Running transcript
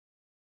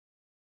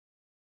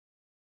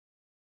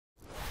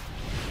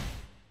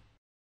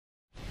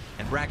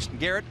Braxton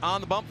Garrett on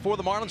the bump for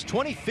the Marlins.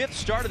 25th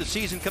start of the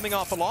season, coming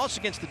off a loss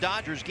against the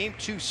Dodgers. Game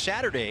 2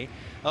 Saturday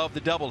of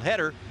the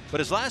doubleheader. But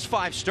his last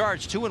 5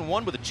 starts,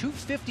 2-1 with a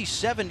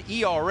 .257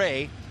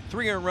 ERA,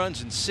 3 earned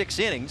runs in 6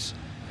 innings,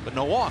 but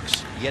no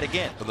walks yet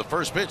again. The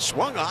first pitch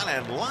swung on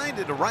and lined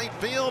into right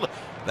field.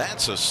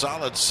 That's a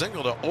solid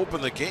single to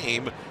open the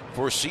game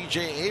for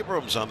C.J.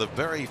 Abrams on the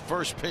very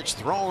first pitch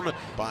thrown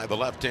by the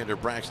left-hander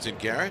Braxton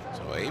Garrett.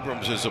 So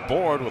Abrams is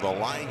aboard with a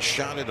line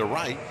shot into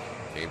right.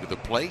 Came to the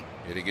plate,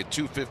 hitting at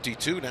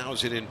 .252. Now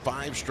is it in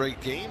 5 straight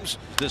games.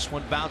 This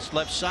one bounced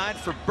left side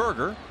for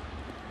Berger.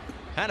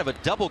 Kind of a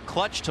double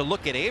clutch to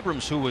look at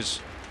Abrams, who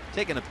was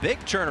taking a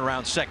big turn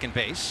around second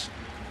base.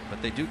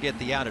 But they do get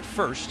the out at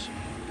first.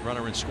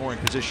 Runner in scoring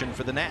position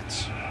for the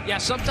Nats. Yeah,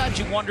 sometimes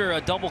you wonder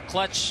a double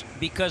clutch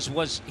because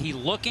was he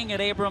looking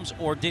at Abrams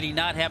or did he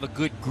not have a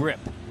good grip?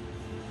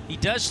 He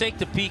does take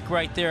the peek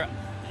right there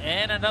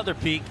and another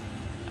peek.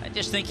 I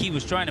just think he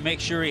was trying to make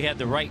sure he had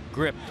the right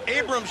grip.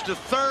 Abrams to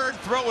third,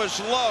 throw is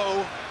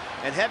low,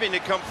 and having to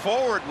come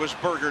forward was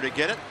Berger to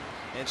get it.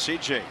 And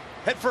CJ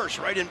head first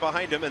right in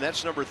behind him, and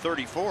that's number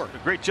 34. A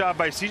great job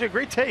by CJ.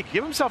 Great take.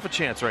 Give himself a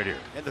chance right here.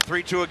 And the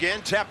 3-2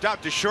 again, tapped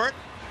out to short.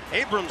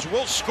 Abrams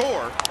will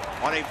score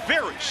on a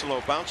very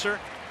slow bouncer.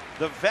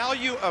 The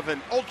value of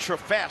an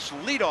ultra-fast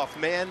leadoff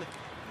man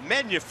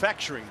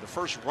manufacturing the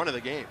first run of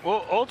the game.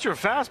 Well, ultra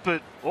fast,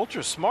 but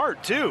ultra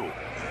smart too.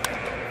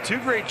 2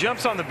 great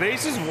jumps on the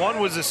bases. One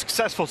was a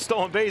successful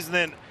stolen base, and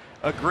then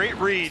a great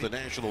read. The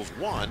Nationals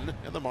 1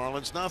 and the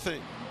Marlins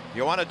nothing.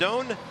 Yoanna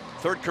Doan,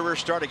 3rd career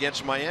start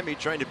against Miami,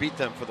 trying to beat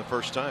them for the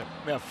first time.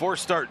 Yeah, 4th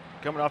start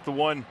coming off the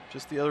one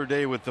just the other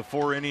day with the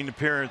 4-inning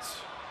appearance.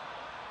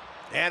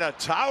 And a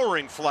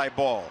towering fly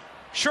ball,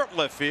 short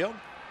left field.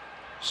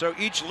 So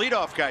each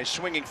leadoff guy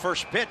swinging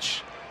first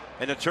pitch,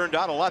 and it turned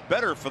out a lot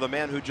better for the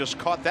man who just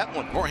caught that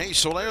one. Jorge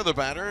Soler, the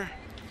batter.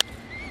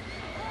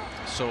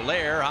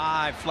 Soler,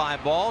 high fly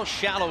ball,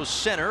 shallow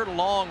center,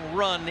 long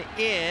run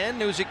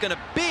in. Who's it going to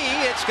be?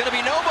 It's going to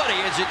be nobody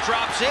as it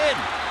drops in.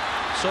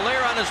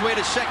 Soler on his way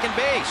to second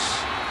base.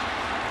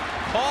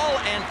 Paul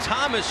and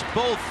Thomas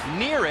both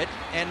near it,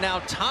 and now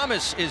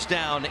Thomas is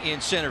down in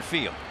center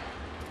field.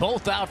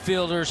 Both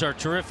outfielders are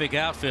terrific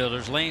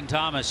outfielders. Lane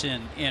Thomas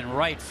in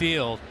right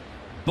field.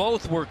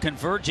 Both were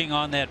converging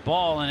on that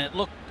ball, and it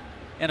looked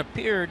and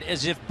appeared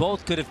as if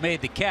both could have made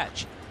the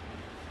catch.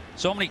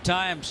 So many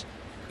times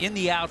in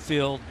the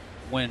outfield,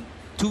 when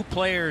 2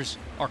 players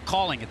are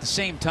calling at the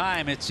same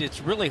time,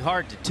 it's really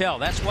hard to tell.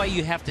 That's why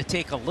you have to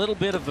take a little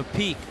bit of a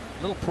peek,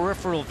 a little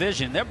peripheral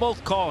vision. They're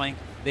both calling.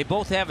 They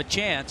both have a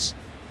chance.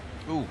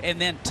 Ooh.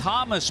 And then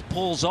Thomas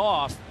pulls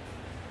off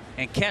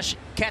and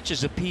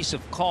catches a piece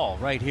of call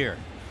right here.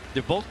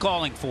 They're both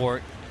calling for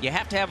it. You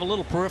have to have a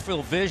little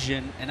peripheral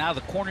vision, and out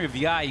of the corner of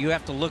the eye, you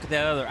have to look at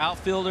that other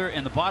outfielder.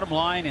 And the bottom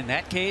line in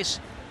that case,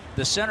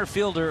 the center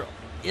fielder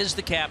is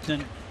the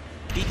captain.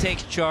 He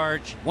takes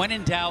charge. When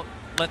in doubt,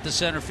 let the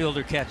center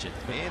fielder catch it.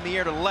 In the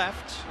air to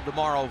left,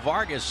 Demaro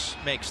Vargas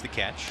makes the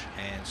catch,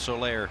 and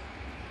Soler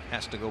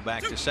has to go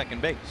back to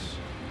second base.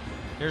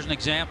 Here's an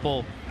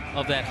example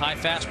of that high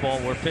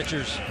fastball where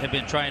pitchers have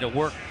been trying to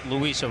work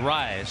Luis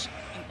Arraez.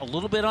 A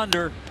little bit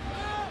under.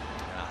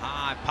 A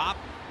high pop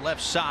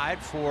left side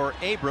for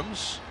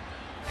Abrams,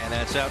 and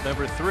that's out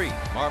number 3.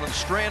 Marlins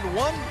strand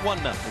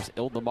 1-0. There's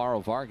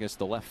Ildemaro Vargas,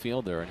 the left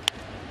fielder.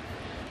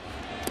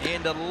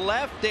 Into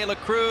left, De La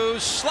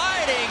Cruz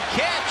sliding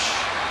catch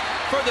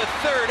for the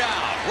 3rd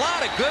out. A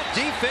lot of good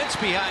defense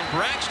behind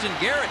Braxton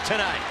Garrett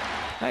tonight.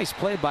 Nice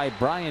play by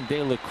Brian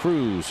De La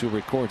Cruz, who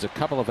records a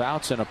couple of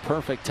outs and a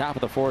perfect top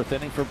of the 4th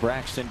inning for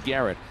Braxton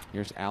Garrett.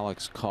 Here's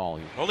Alex Call.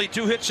 Only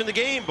 2 hits in the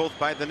game, both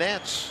by the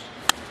Nats.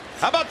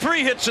 How about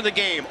 3 hits in the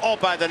game, all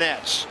by the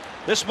Nats?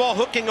 This ball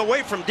hooking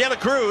away from De La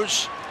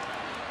Cruz.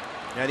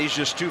 And he's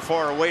just too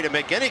far away to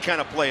make any kind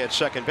of play at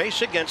second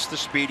base against the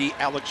speedy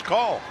Alex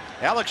Call.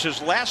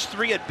 Alex's last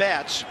 3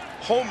 at-bats,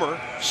 homer,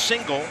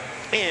 single,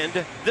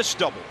 and this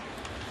double.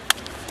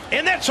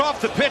 And that's off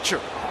the pitcher.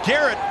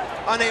 Garrett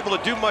unable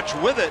to do much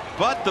with it,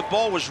 but the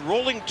ball was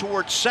rolling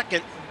towards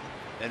second,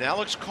 and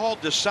Alex Call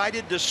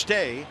decided to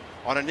stay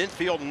on an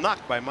infield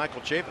knock by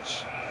Michael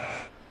Chavis.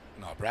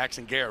 No,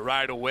 Braxton Garrett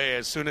right away,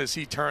 as soon as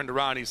he turned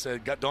around, he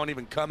said, "Don't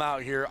even come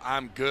out here.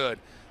 I'm good."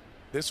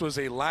 This was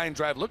a line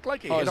drive. Looked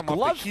like it hit him off the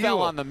heel. His glove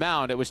fell on the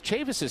mound. It was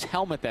Chavis's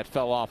helmet that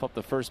fell off up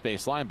the first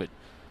base line, but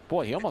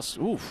boy, he almost,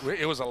 oof.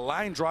 It was a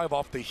line drive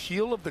off the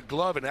heel of the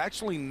glove and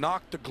actually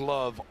knocked the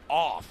glove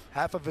off.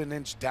 Half of an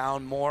inch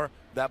down more.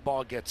 That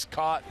ball gets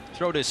caught.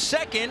 Throw to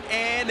second,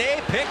 and they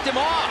picked him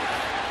off.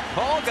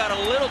 Paul got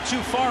a little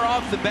too far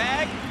off the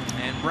bag,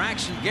 and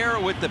Braxton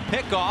Garrett with the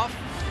pickoff.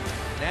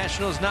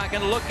 Nationals not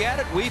going to look at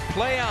it. We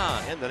play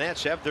on. And the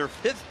Nats have their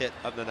 5th hit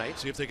of the night.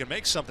 See if they can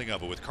make something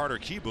of it with Carter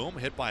Keyboom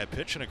hit by a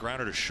pitch and a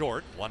grounder to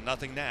short.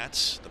 1-0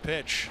 Nats. The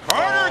pitch.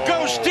 Carter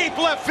goes deep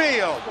left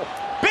field.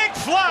 Big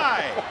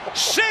fly.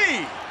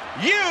 See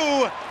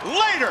you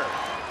later.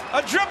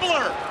 A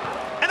dribbler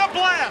and a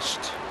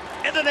blast.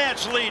 And the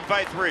Nats lead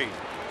by 3.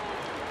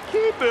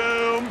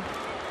 Keyboom.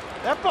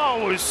 That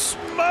ball was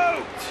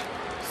smoked.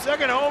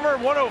 Second homer,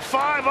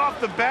 105 off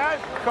the bat.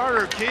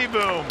 Carter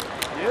Kieboom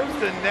gives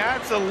the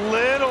Nats a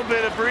little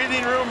bit of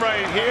breathing room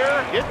right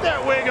here. Get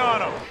that wig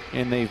on them.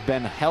 And they've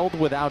been held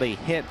without a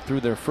hit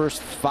through their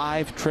first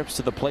 5 trips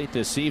to the plate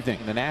this evening.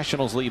 The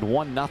Nationals lead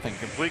 1-0.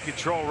 Complete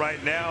control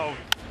right now.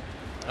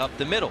 Up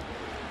the middle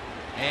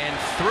and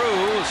through.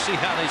 We'll see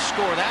how they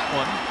score that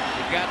one.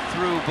 They got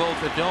through both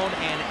Adone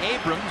and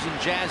Abrams, and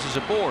Jazz is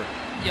aboard.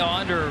 You know,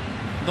 under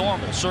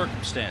normal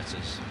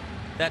circumstances,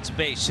 that's a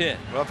base hit.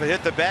 Well, if it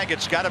hit the bag,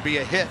 it's got to be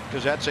a hit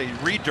because that's a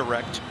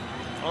redirect.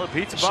 Well, the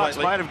pizza box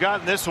might have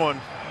gotten this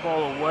one.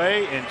 Ball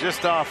away and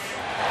just off.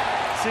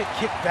 See it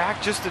kick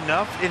back just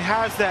enough. It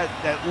has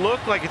that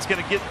look like it's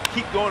going to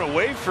keep going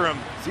away from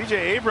C.J.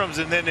 Abrams,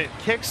 and then it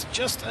kicks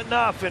just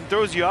enough and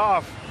throws you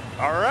off.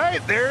 All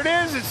right, there it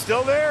is. It's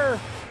still there.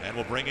 And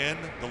we'll bring in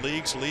the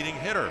league's leading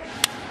hitter.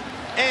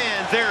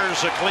 And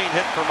there's a clean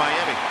hit for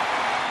Miami.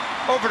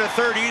 Over to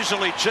third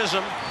easily,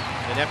 Chisholm.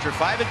 And after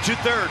 5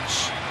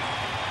 2/3,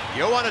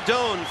 Yohan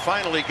Adone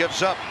finally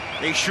gives up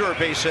a sure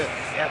base hit.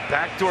 Yeah,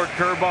 backdoor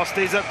curveball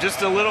stays up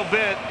just a little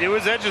bit. It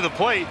was edge of the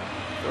plate.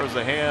 Throws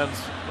the hands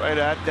right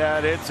at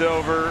that. It's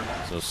over.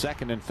 So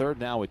second and third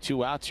now with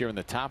 2 outs here in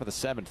the top of the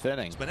 7th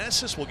inning.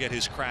 Meneses will get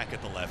his crack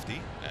at the lefty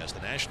as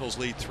the Nationals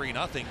lead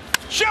 3-0.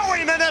 Joey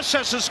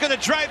Meneses is going to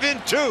drive in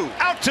 2.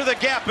 Out to the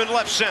gap in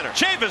left center.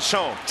 Chavis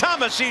home.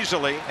 Thomas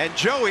easily. And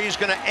Joey's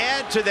going to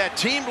add to that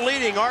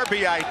team-leading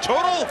RBI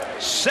total.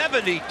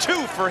 72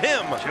 for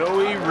him.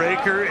 Joey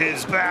Raker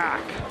is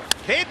back.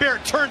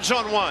 Hebert turns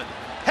on one.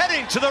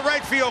 Heading to the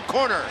right field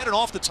corner. And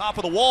off the top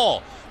of the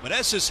wall.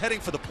 Meneses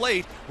heading for the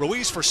plate.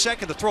 Ruiz for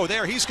second to throw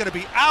there. He's going to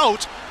be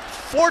out.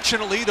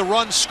 Fortunately, the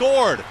run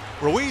scored.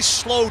 Ruiz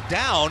slowed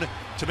down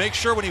to make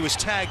sure when he was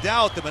tagged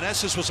out that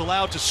Meneses was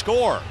allowed to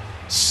score.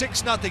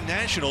 6-0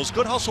 Nationals.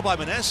 Good hustle by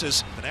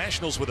Meneses. The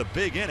Nationals with a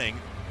big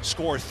inning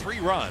score 3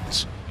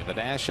 runs. The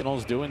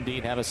Nationals do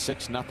indeed have a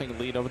 6-0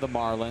 lead over the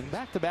Marlins.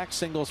 Back-to-back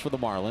singles for the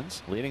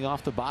Marlins, leading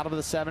off the bottom of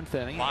the 7th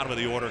inning. Bottom of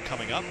the order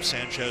coming up.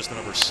 Sanchez, the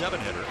number 7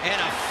 hitter.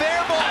 And a fair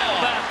ball. How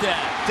about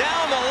that?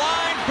 Down the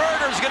line,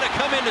 Berger's going to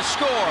come in to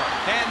score.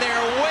 And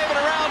they're waving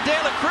around De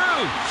La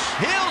Cruz.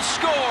 He'll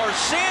score.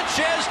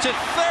 Sanchez to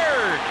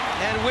third.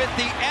 And with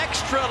the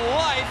extra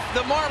life,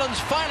 the Marlins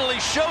finally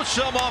show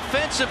some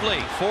offensively.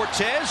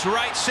 Fortes,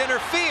 right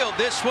center field.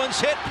 This one's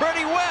hit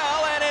pretty well,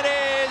 and it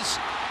is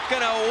going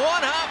to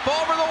one-hop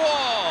over the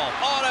wall.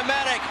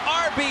 Automatic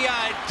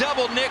RBI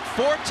double Nick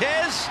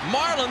Fortes.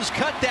 Marlins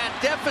cut that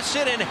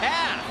deficit in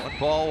half.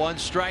 1-1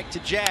 strike to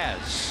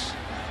Jazz.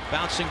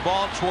 Bouncing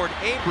ball toward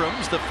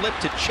Abrams. The flip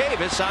to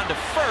Chavis onto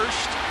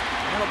first.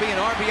 That'll be an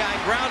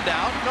RBI ground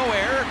out. No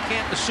error.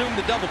 Can't assume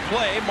the double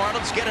play.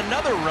 Marlins get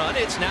another run.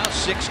 It's now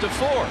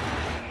 6-4.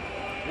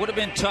 Would have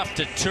been tough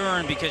to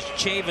turn because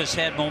Chavis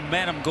had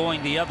momentum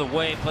going the other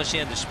way, plus he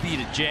had the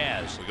speed of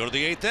Jazz. We go to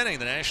the 8th inning.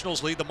 The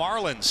Nationals lead the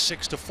Marlins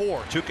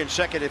 6-4. 2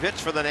 consecutive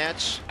hits for the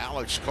Nats.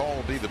 Alex Call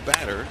will be the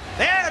batter.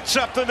 That's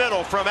up the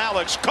middle from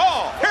Alex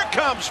Call. Here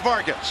comes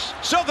Vargas.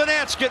 So the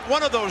Nats get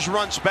one of those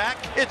runs back.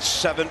 It's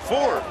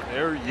 7-4.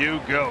 There you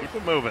go. Keep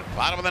it moving.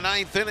 Bottom of the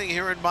 9th inning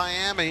here in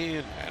Miami.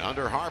 And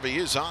Under Harvey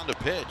is on to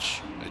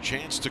pitch. A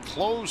chance to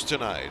close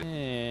tonight.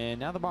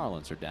 And now the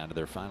Marlins are down to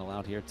their final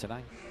out here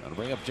tonight. That'll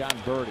bring up John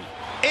Birdie.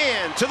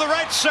 And to the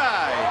right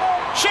side.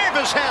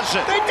 Chavis has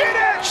it. They did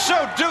it.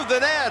 So do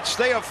the Nats.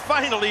 They have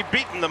finally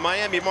beaten the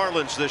Miami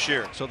Marlins this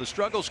year. So the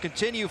struggles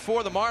continue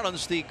for the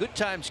Marlins. The good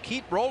times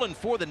keep rolling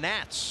for the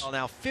Nats.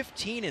 Now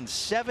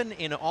 15-7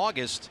 in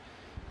August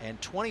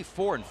and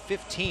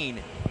 24-15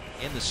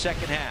 in the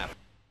second half.